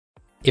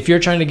If you're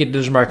trying to get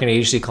digital marketing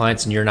agency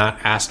clients and you're not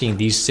asking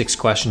these 6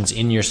 questions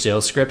in your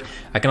sales script,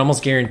 I can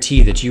almost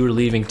guarantee that you are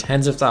leaving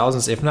tens of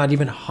thousands, if not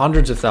even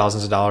hundreds of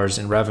thousands of dollars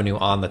in revenue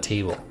on the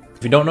table.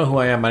 If you don't know who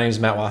I am, my name is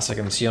Matt Wacek.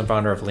 I'm the CEO and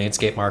founder of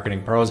Landscape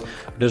Marketing Pros.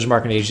 A digital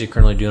marketing agency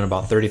currently doing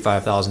about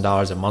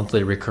 $35,000 in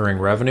monthly recurring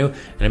revenue.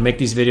 And I make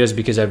these videos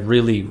because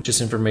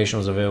just information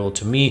was available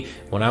to me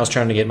when I was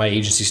trying to get my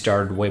agency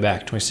started way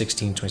back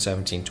 2016,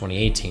 2017,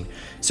 2018.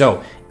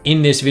 So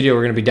in this video,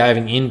 we're going to be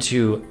diving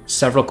into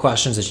several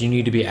questions that you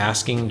need to be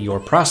asking your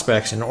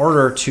prospects in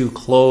order to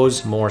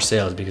close more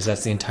sales, because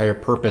that's the entire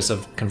purpose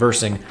of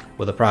conversing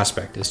with a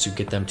prospect, is to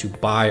get them to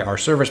buy our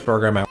service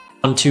program at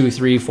 $1,000,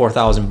 $2,000,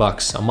 $3,000,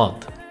 $4,000 a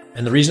month.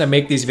 And the reason I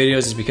make these videos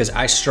is because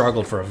I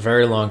struggled for a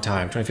very long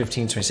time.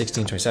 2015,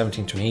 2016,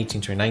 2017, 2018,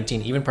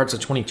 2019, even parts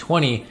of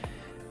 2020,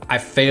 I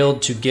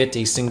failed to get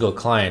a single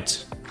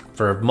client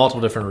for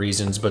multiple different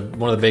reasons, but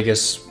one of the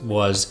biggest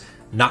was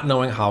not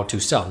knowing how to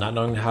sell, not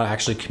knowing how to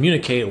actually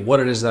communicate what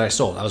it is that I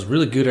sold. I was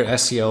really good at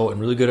SEO and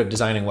really good at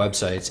designing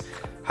websites.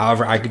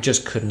 However, I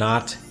just could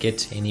not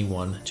get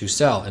anyone to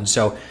sell. And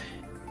so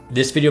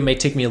this video may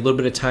take me a little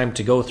bit of time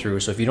to go through.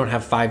 So if you don't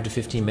have 5 to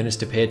 15 minutes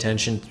to pay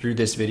attention through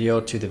this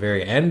video to the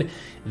very end,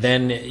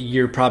 then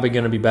you're probably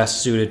going to be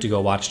best suited to go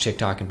watch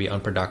TikTok and be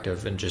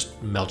unproductive and just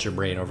melt your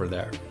brain over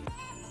there.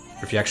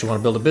 If you actually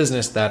want to build a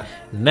business that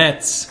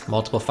nets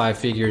multiple 5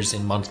 figures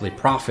in monthly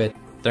profit,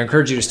 then I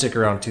encourage you to stick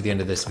around to the end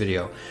of this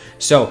video.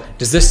 So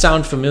does this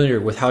sound familiar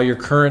with how your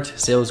current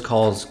sales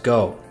calls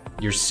go?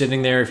 You're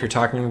sitting there, if you're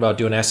talking about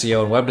doing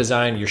SEO and web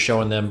design, you're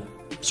showing them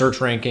search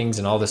rankings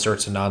and all this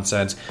sorts of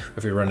nonsense.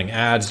 If you're running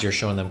ads, you're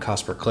showing them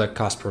cost per click,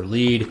 cost per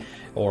lead,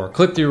 or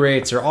click-through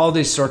rates, or all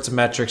these sorts of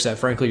metrics that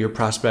frankly your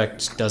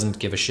prospect doesn't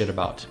give a shit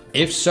about.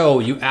 If so,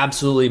 you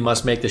absolutely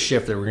must make the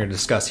shift that we're going to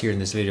discuss here in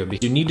this video,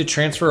 because you need to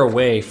transfer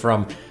away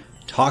from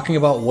talking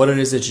about what it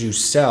is that you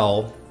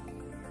sell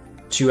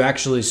to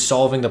actually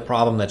solving the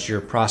problem that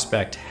your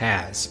prospect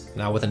has.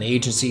 Now with an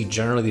agency,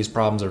 generally these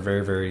problems are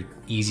very, very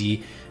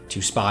easy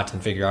to spot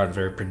and figure out, and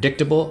very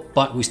predictable,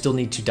 but we still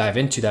need to dive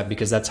into that,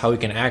 because that's how we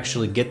can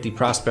actually get the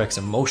prospect's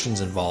emotions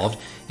involved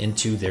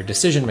into their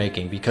decision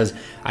making. Because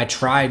I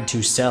tried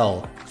to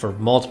sell for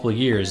multiple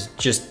years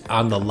just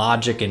on the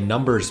logic and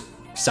numbers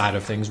side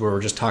of things, where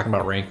we're just talking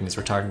about rankings,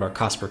 we're talking about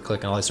cost per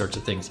click and all these sorts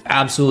of things.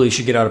 Absolutely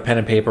should get out a pen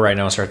and paper right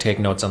now and start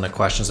taking notes on the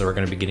questions that we're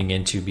going to be getting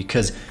into,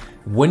 because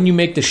when you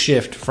make the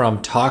shift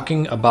from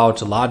talking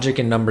about logic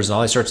and numbers and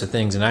all these sorts of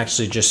things and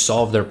actually just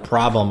solve their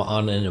problem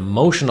on an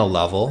emotional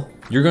level,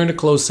 you're going to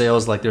close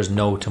sales like there's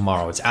no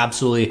tomorrow. It's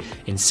absolutely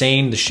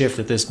insane, the shift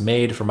that this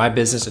made for my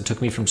business. It took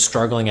me from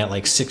struggling at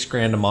like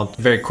 $6,000 a month,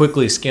 very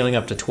quickly scaling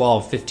up to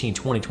 12, 15,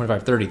 20,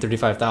 25, 30,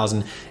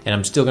 35,000. And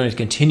I'm still going to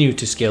continue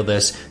to scale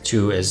this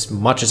to as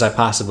much as I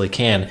possibly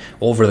can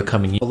over the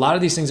coming years. A lot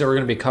of these things that we're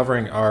going to be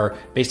covering are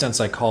based on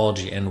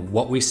psychology and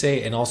what we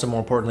say, and also more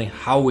importantly,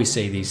 how we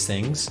say these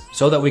things,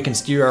 so that we can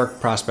steer our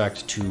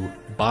prospect to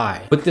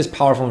buy. With this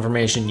powerful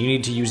information, you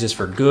need to use this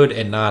for good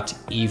and not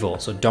evil.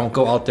 So don't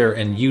go out there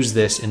and use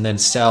this and then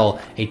sell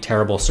a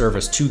terrible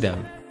service to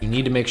them. You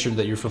need to make sure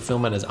that your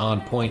fulfillment is on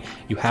point.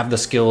 You have the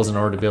skills in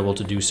order to be able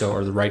to do so,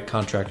 or the right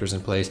contractors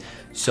in place,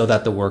 so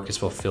that the work is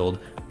fulfilled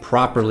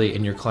properly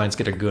and your clients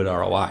get a good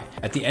ROI.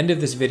 At the end of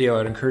this video,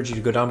 I'd encourage you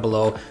to go down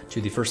below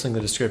to the first link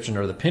in the description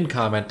or the pinned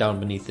comment down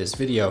beneath this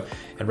video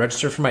and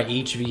register for my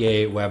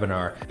HVA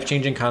webinar,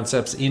 Changing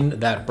Concepts in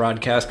that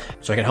broadcast,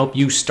 so I can help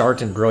you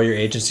start and grow your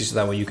agency, so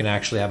that way you can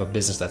actually have a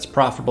business that's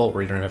profitable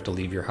where you don't have to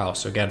leave your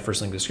house. So again,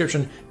 first link in the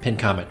description, pinned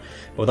comment.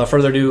 But without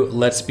further ado,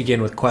 let's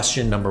begin with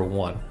question number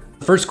 1.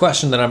 The first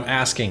question that I'm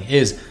asking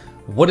is,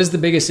 what is the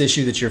biggest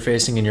issue that you're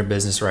facing in your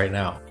business right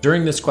now?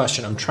 During this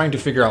question, I'm trying to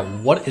figure out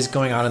what is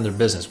going on in their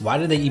business. Why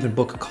did they even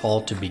book a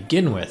call to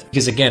begin with?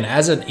 Because again,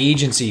 as an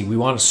agency, we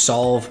want to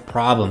solve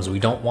problems. We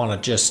don't want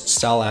to just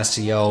sell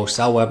SEO,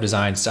 sell web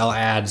design, sell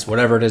ads,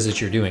 whatever it is that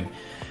you're doing.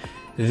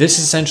 This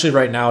is essentially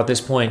right now at this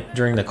point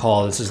during the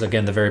call, this is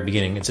again the very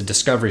beginning, it's a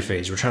discovery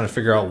phase. We're trying to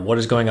figure out what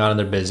is going on in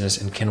their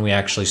business and can we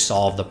actually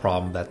solve the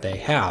problem that they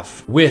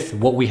have with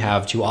what we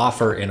have to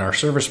offer in our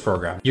service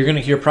program. You're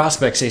gonna hear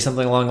prospects say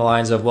something along the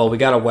lines of, well, we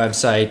got a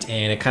website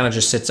and it kind of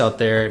just sits out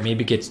there. It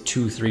maybe gets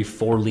 2, 3,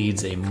 4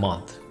 leads a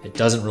month. It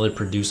doesn't really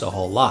produce a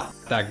whole lot,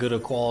 that good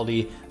of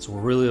quality. So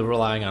we're really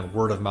relying on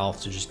word of mouth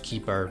to just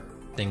keep our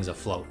things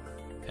afloat.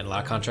 And a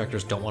lot of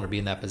contractors don't want to be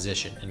in that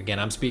position. And again,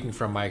 I'm speaking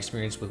from my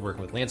experience with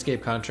working with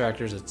landscape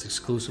contractors. It's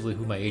exclusively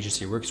who my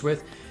agency works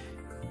with.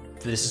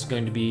 This is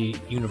going to be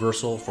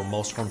universal for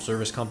most home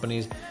service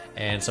companies.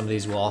 And some of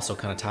these will also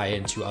kind of tie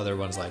into other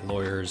ones like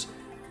lawyers,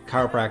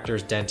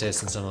 chiropractors,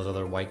 dentists, and some of those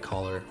other white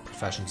collar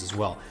professions as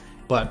well.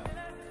 But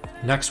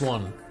next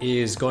one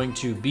is going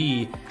to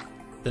be,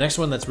 the next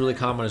one that's really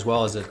common as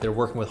well is that they're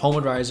working with Home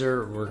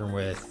Advisor, working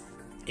with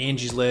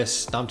Angie's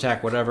List,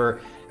 Thumbtack, whatever,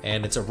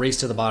 and it's a race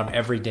to the bottom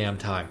every damn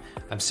time.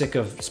 I'm sick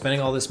of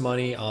spending all this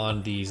money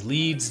on these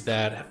leads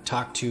that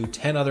talk to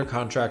 10 other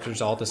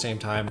contractors all at the same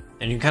time.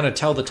 And you can kind of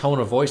tell the tone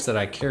of voice that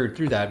I carried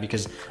through that,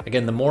 because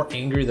again, the more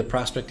angry the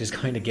prospect is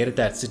going to get at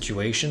that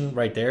situation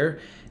right there,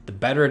 the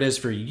better it is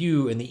for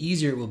you and the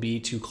easier it will be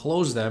to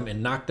close them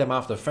and knock them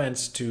off the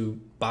fence to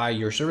buy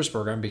your service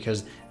program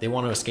because they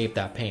want to escape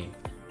that pain.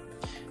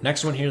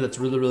 Next one here that's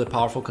really, really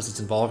powerful because it's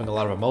involving a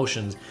lot of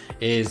emotions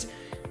is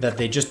that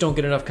they just don't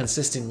get enough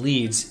consistent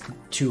leads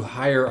to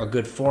hire a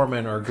good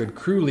foreman or a good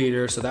crew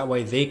leader, so that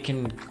way they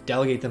can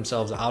delegate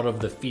themselves out of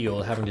the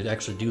field, having to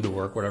actually do the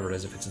work, whatever it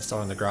is, if it's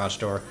installing the garage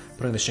door,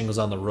 putting the shingles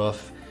on the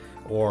roof,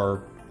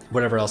 or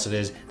whatever else it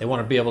is. They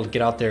want to be able to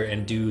get out there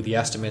and do the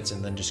estimates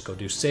and then just go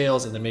do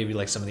sales and then maybe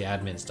like some of the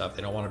admin stuff.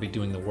 They don't want to be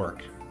doing the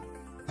work.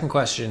 Second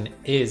question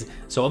is,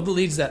 so of the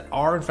leads that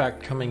are in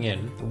fact coming in,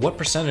 what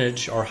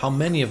percentage or how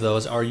many of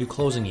those are you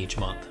closing each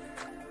month?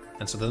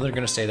 And so then they're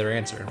going to say their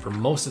answer. And for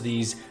most of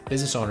these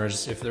business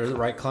owners, if they're the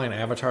right client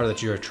avatar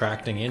that you're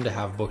attracting in to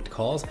have booked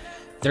calls,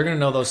 they're going to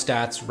know those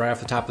stats right off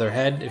the top of their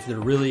head if they're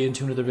really in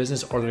tune with their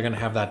business, or they're going to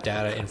have that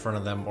data in front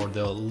of them, or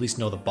they'll at least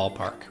know the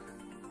ballpark.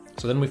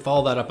 So then we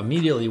follow that up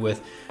immediately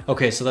with,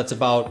 okay, so that's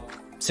about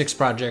 6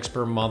 projects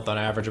per month on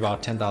average,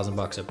 about 10,000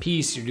 bucks a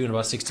piece. You're doing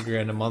about 60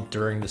 grand a month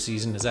during the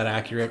season. Is that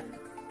accurate?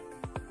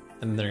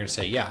 And they're going to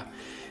say, yeah.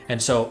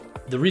 And so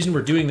the reason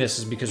we're doing this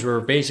is because we're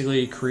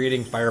basically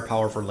creating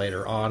firepower for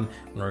later on,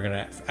 and we're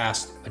going to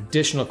ask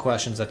additional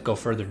questions that go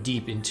further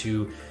deep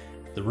into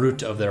the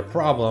root of their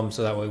problem,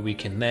 so that way we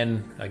can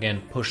then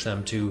again push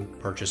them to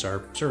purchase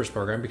our service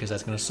program, because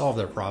that's going to solve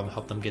their problem,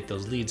 help them get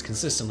those leads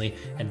consistently,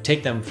 and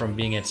take them from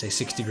being at say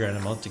 60 grand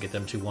a month to get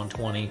them to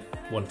 120,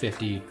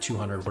 150,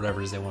 200, whatever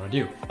it is they want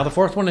to do. Now the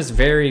fourth one is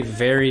very,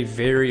 very,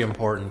 very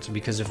important,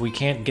 because if we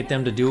can't get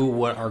them to do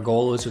what our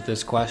goal is with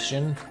this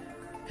question,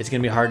 it's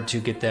going to be hard to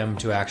get them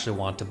to actually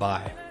want to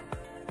buy.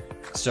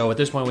 So at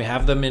this point, we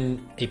have them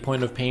in a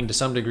point of pain to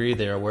some degree.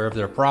 They're aware of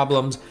their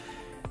problems.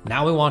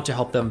 Now we want to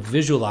help them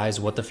visualize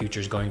what the future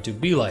is going to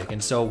be like.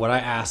 And so what I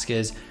ask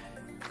is,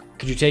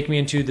 could you take me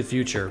into the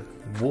future?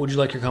 What would you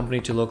like your company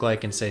to look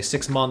like in say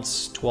 6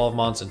 months, 12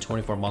 months, and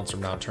 24 months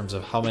from now in terms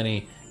of how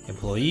many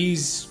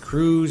employees,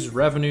 crews,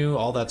 revenue,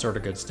 all that sort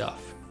of good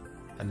stuff?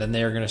 And then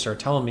they're going to start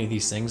telling me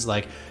these things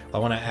like, I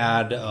want to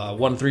add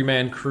 1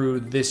 3-man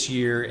crew this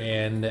year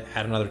and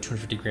add another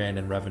 250 grand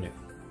in revenue.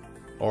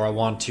 Or I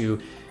want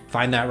to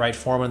find that right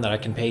foreman that I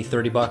can pay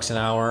 30 bucks an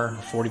hour,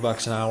 40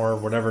 bucks an hour,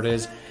 whatever it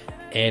is.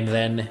 And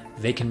then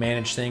they can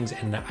manage things,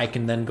 and I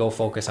can then go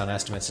focus on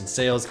estimates and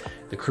sales.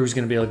 The crew's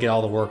going to be able to get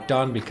all the work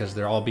done because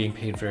they're all being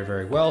paid very,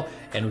 very well.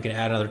 And we can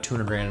add another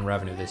 200 grand in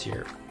revenue this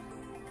year.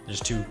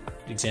 Just 2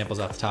 examples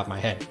off the top of my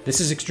head. This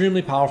is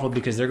extremely powerful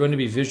because they're going to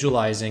be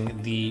visualizing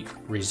the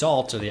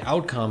results or the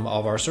outcome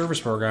of our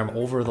service program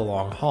over the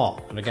long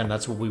haul. And again,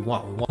 that's what we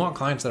want. We want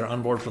clients that are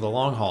on board for the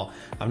long haul.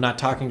 I'm not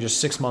talking just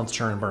 6 months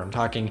churn and burn. I'm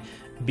talking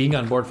being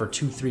on board for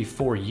 2, 3,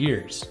 4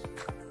 years.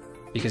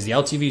 Because the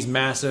LTV is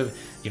massive.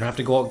 You don't have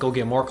to go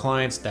get more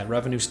clients. That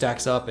revenue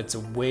stacks up. It's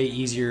way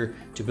easier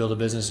to build a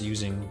business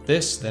using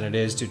this than it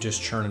is to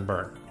just churn and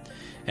burn.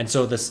 And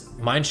so this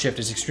mind shift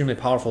is extremely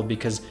powerful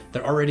because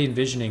they're already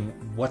envisioning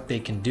what they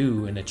can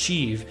do and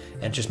achieve,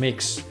 and it just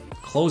makes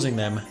closing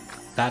them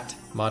that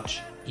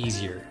much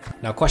easier.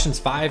 Now, questions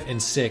 5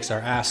 and 6 are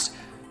asked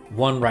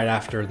one right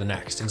after the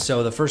next. And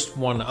so the first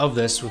one of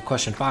this with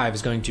question 5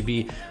 is going to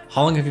be,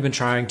 how long have you been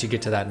trying to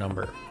get to that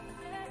number?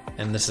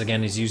 And this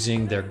again is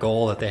using their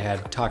goal that they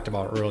had talked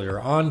about earlier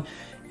on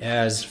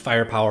as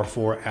firepower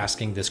for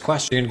asking this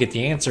question. You're gonna get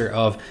the answer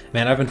of,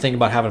 man, I've been thinking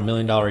about having $1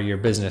 million a year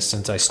business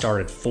since I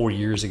started 4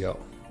 years ago.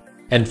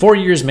 And 4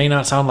 years may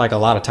not sound like a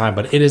lot of time,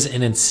 but it is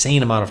an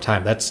insane amount of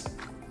time. That's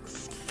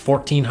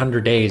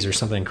 1,400 days or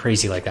something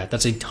crazy like that.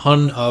 That's a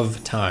ton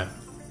of time.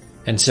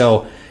 And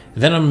so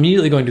then I'm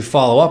immediately going to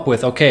follow up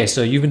with, okay,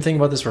 so you've been thinking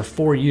about this for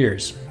 4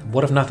 years.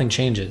 What if nothing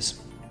changes?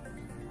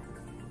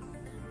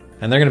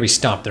 And they're going to be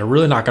stumped. They're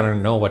really not going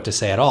to know what to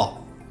say at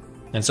all.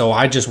 And so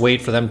I just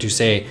wait for them to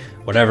say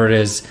whatever it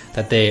is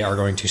that they are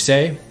going to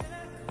say.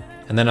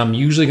 And then I'm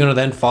usually going to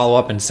then follow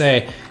up and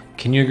say,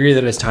 can you agree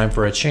that it's time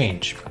for a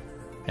change?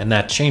 And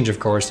that change, of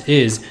course,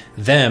 is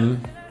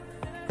them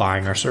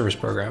buying our service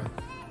program.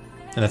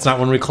 And that's not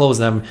when we close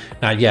them,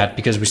 not yet,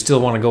 because we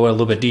still want to go a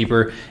little bit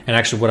deeper. And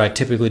actually what I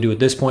typically do at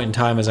this point in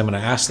time is I'm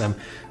going to ask them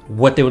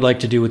what they would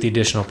like to do with the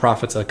additional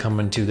profits that come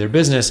into their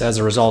business as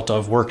a result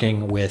of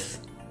working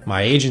with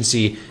my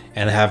agency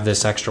and have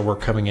this extra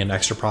work coming in,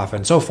 extra profit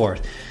and so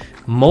forth.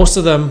 Most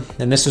of them,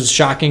 and this was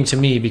shocking to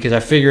me because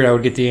I figured I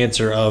would get the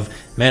answer of,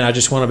 man, I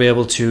just want to be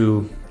able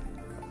to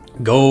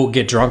go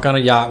get drunk on a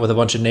yacht with a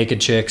bunch of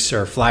naked chicks,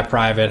 or fly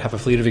private, have a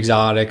fleet of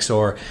exotics,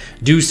 or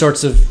do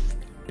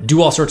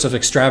all sorts of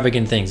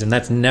extravagant things. And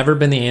that's never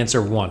been the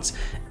answer once.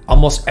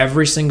 Almost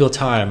every single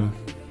time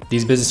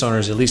these business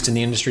owners, at least in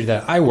the industry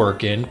that I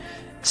work in,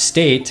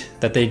 state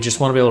that they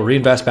just want to be able to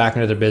reinvest back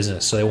into their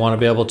business. So they want to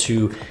be able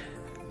to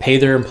pay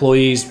their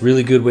employees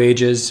really good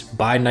wages,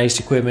 buy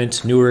nice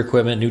equipment, newer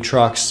equipment, new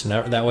trucks,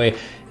 and that way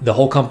the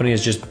whole company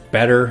is just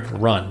better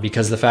run,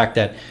 because of the fact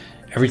that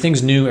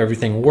everything's new,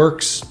 everything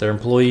works. Their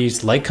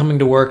employees like coming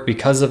to work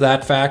because of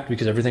that fact,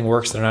 because everything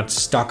works. They're not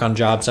stuck on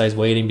job sites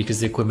waiting because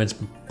the equipment's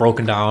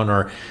broken down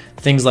or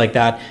things like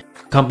that.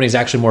 The company's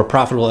actually more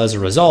profitable as a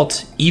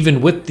result,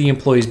 even with the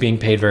employees being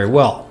paid very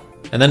well.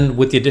 And then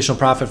with the additional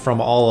profit from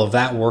all of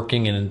that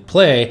working and in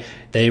play,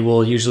 they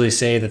will usually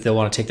say that they'll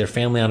want to take their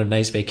family on a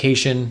nice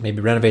vacation,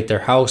 maybe renovate their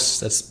house.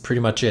 That's pretty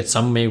much it.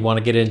 Some may want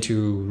to get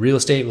into real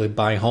estate, like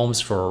buying homes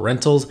for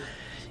rentals,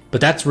 but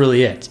that's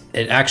really it.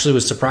 It actually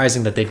was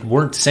surprising that they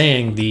weren't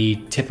saying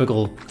the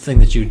typical thing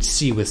that you'd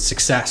see with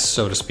success,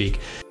 so to speak.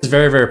 It's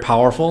very, very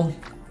powerful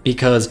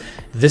because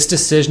this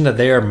decision that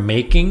they are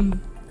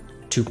making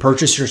to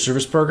purchase your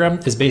service program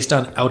is based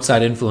on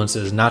outside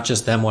influences, not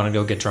just them wanting to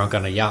go get drunk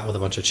on a yacht with a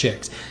bunch of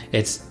chicks.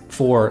 It's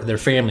for their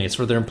family, it's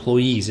for their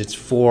employees, it's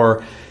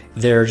for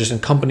their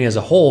just company as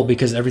a whole,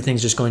 because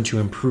everything's just going to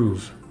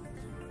improve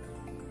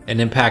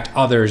and impact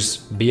others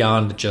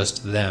beyond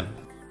just them.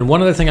 And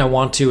one other thing I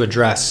want to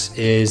address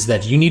is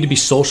that you need to be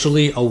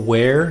socially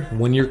aware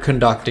when you're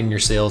conducting your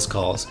sales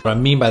calls. What I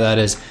mean by that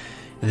is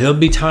there'll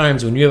be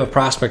times when you have a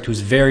prospect who's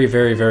very,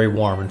 very, very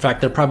warm. In fact,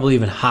 they're probably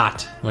even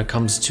hot when it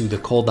comes to the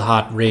cold to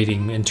hot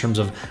rating in terms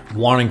of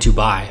wanting to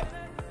buy.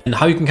 And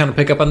how you can kind of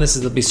pick up on this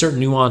is there'll be certain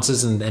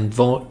nuances and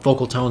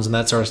vocal tones and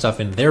that sort of stuff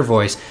in their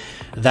voice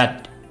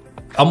that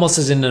almost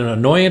is in an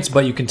annoyance,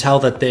 but you can tell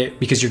that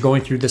because you're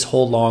going through this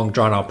whole long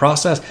drawn out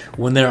process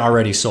when they're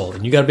already sold.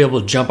 And you got to be able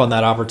to jump on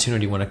that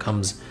opportunity when it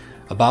comes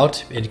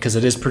about, because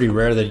it is pretty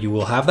rare that you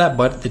will have that,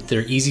 but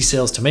they're easy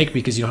sales to make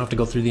because you don't have to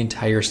go through the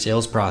entire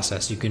sales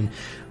process. You can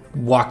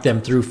walk them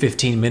through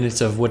 15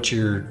 minutes of what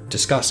you're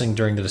discussing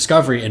during the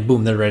discovery and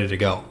boom, they're ready to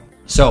go.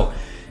 So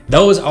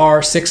those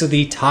are 6 of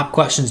the top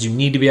questions you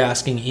need to be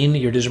asking in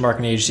your digital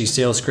marketing agency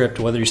sales script,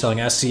 whether you're selling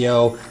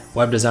SEO,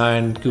 web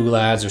design, Google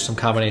ads, or some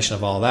combination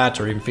of all that,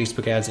 or even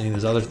Facebook ads, any of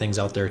those other things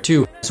out there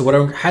too. So what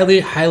I highly,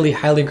 highly,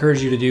 highly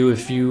encourage you to do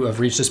if you have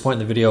reached this point in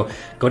the video,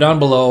 go down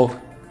below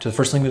to the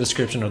first link in the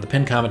description or the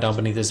pinned comment down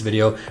beneath this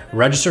video,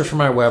 register for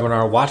my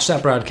webinar, watch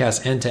that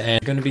broadcast end to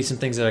end. There's going to be some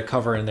things that I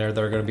cover in there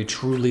that are going to be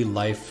truly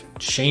life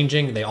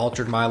changing. They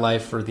altered my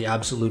life for the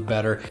absolute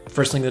better.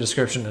 First link in the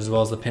description as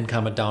well as the pinned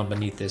comment down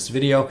beneath this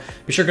video.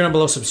 Be sure to go down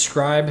below,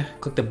 subscribe,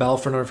 click the bell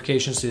for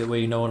notifications so that way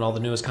you know when all the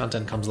newest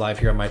content comes live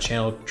here on my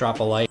channel. Drop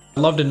a like. I'd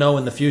love to know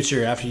in the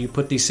future, after you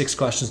put these 6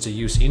 questions to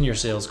use in your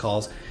sales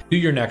calls, do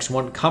your next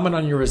one, comment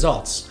on your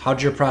results. How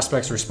did your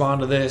prospects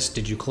respond to this?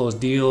 Did you close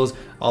deals?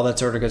 All that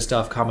sort of good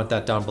stuff. Comment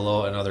that down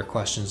below and other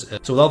questions.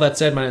 So with all that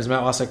said, my name is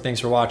Matt Wacek.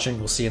 Thanks for watching.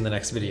 We'll see you in the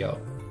next video.